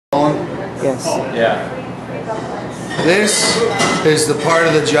Yes. Yeah. This is the part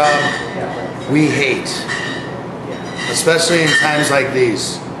of the job we hate, especially in times like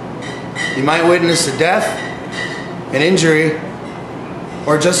these. You might witness a death, an injury,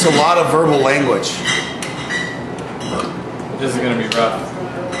 or just a lot of verbal language. This is going to be rough.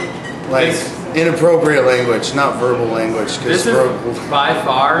 Like inappropriate language, not verbal language. This is by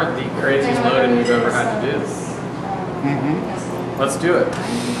far the craziest loading we've ever had to do. Let's do it.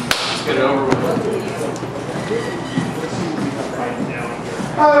 Let's get it over with.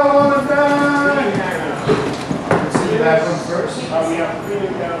 See the back one first? We have 3 new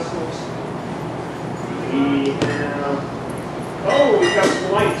councils. We've got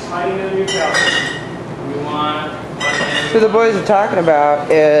some lights hiding in the new council. We want... So the boys are talking about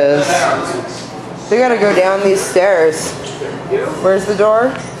is they gotta go down these stairs. Where's the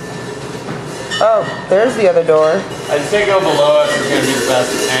door? Oh, there's the other door. I'd say go below us. It's going to be the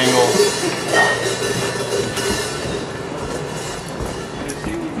best angle.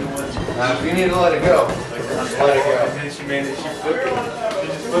 If you need to let it go, just let it go. She made it. She flipped it. She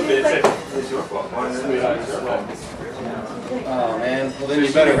just flipped it. It's your fault. Oh man, well then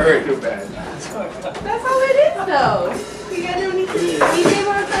you better hurry. That's all it is, though. You guys don't need to. You came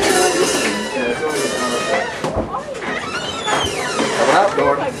on time to Coming out,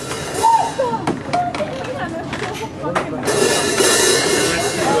 door.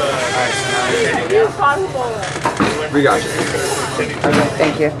 We got you. Okay,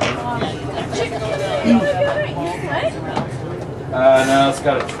 thank you. No, it's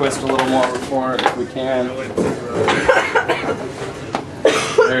got to twist a little more before if we can.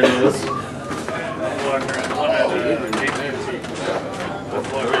 There it is.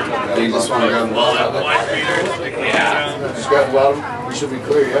 You just want to grab the bottom? Yeah. Just grab the bottom? You should be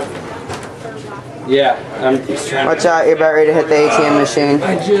clear, yeah? Yeah, I'm just trying to... Watch out, you're about ready to hit the ATM machine.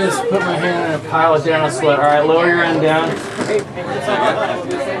 I just put my hand in a pile of down sweat. Alright, lower your end down.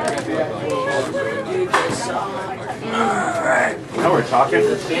 Alright. Now we're talking.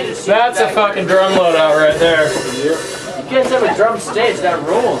 That's a fucking drum loadout right there. You guys have a drum stage that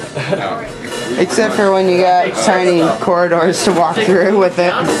rolls. Except for when you got tiny corridors to walk through with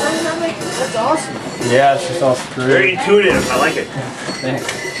it. That's awesome. Yeah, it's just all screwed. Very intuitive. I like it. Thanks.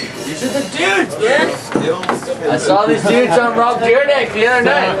 These are the dudes, man. I saw these dudes on Rob Deerneck the other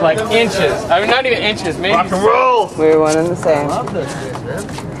night. Like inches. I mean, not even inches, maybe. Rock and roll. We were one and the same. I love those dudes, man.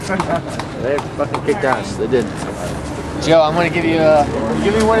 They fucking kicked ass. They did. Joe, I'm gonna give you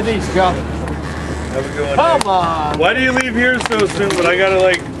one of these, Joe. Have a good one. Come on. Why do you leave here so soon? But I gotta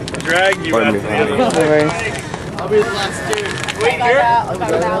like drag you out the other No worries. I'll be the last dude. Wait here.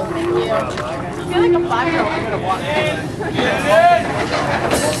 Thank you. I feel like a 5-year-old. I'm gonna walk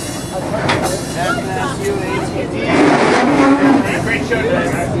Great show today.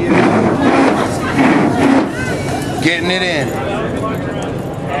 Getting it in. You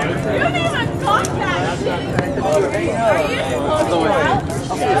don't even talk that shit.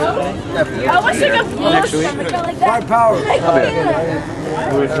 I wish I could blow something like that. Power. I can't.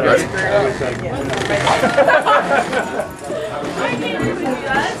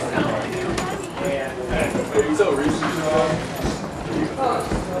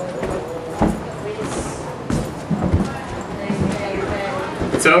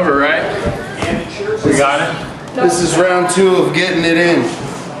 It's over, right? We got it? This is round 2 of getting it in.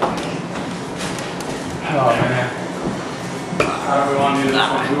 Oh, man. How do we want to do this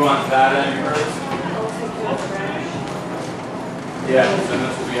one? We want that end first? Yeah, then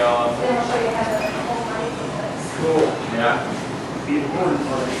this will be all up. Cool. Yeah.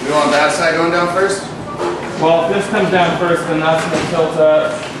 You want that side going down first? Well, if this comes down first, then that's going to tilt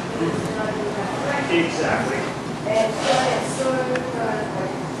up. Exactly.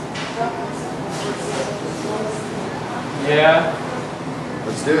 Yeah.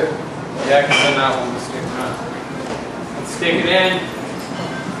 Let's do it. Yeah, because then that one will stick out. Let's stick it in.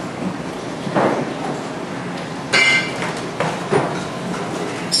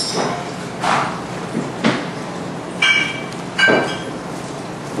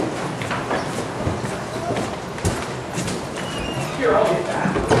 Here, I'll get that.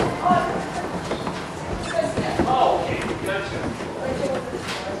 Oh, okay. Gotcha.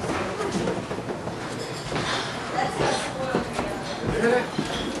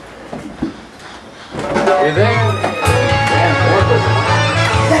 You think?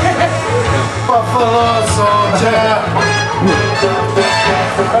 Buffalo soldier.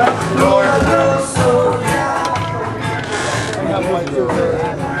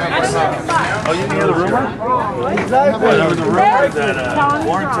 Oh, you can hear the rumor? Exactly. There was a rumor. got that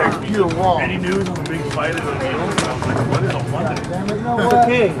Vortex pure raw. Any news on the big fight at O'Neill's? I was like, what is a London?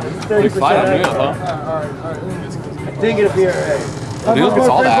 Okay. Big fight on O'Neill's, huh? Didn't get a beer. O'Neill's gets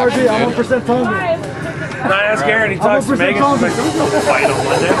all the action, I'm 1% hungry. And I asked Aaron, he talks to Megan, she's like, there was no fight on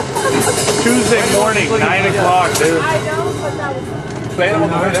Monday. Tuesday morning, 9 o'clock, dude. I know, but that was... Played him on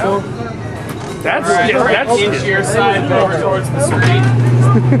the way down. That's Inch your side over towards the street.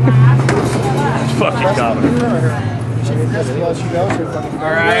 fucking comedy.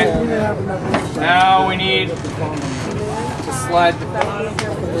 Alright. Now we need to slide.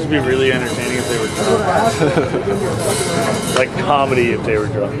 This would be really entertaining if they were drunk. Like comedy if they were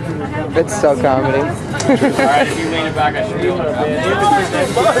drunk. It's still comedy. Alright, if you lean it back, I should be able to.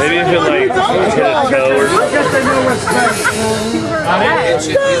 Maybe if it like hit a toe or something.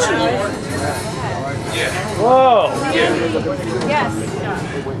 Whoa! Yes.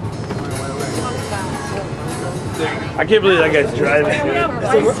 I can't believe that guy's driving.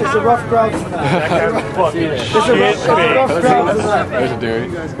 It's a rough crowd. That guy's fucking It's a rough crowd. There's a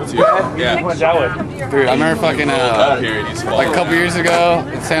dude. Yeah. That way. Dude, I remember fucking like a couple years ago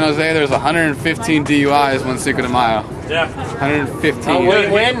in San Jose, there was 115 DUIs one Cinco de Mayo. Yeah. 115.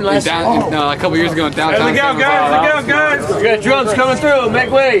 When? No, a couple years ago in downtown. There we go, guys. Look out, guys. We got drums coming through.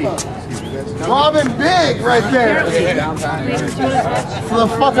 Make way. Robbing big right there. That's the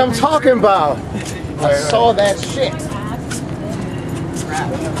fuck I'm talking about. I saw that shit.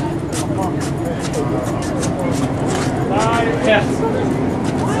 Yes.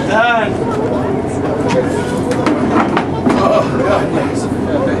 Done.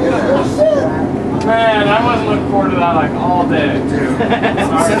 Man, I wasn't looking forward to that like all day.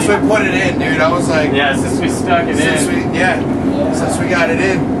 Since we put it in, dude, I was like, Yeah, since we stuck it since in. since we got it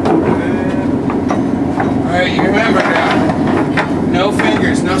in. All right, you remember now. No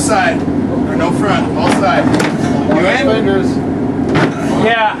fingers, no side, or no front, all side. You in? Fingers.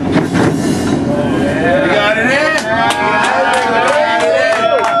 Yeah. We got it in.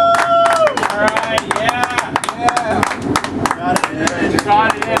 Alright, yeah. We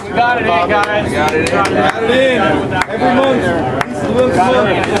got it in, guys. We got it in. Got it in. Every month.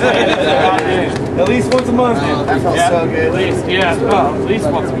 At least once a month. That felt so good. At least, yeah. Well, at least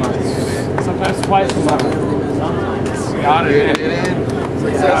once a month. Sometimes twice a month. Got it in.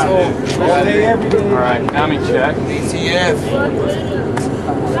 Successful. All day, every day. Alright, now me check. DTF.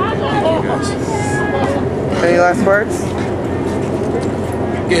 Any last words?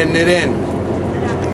 Getting it in.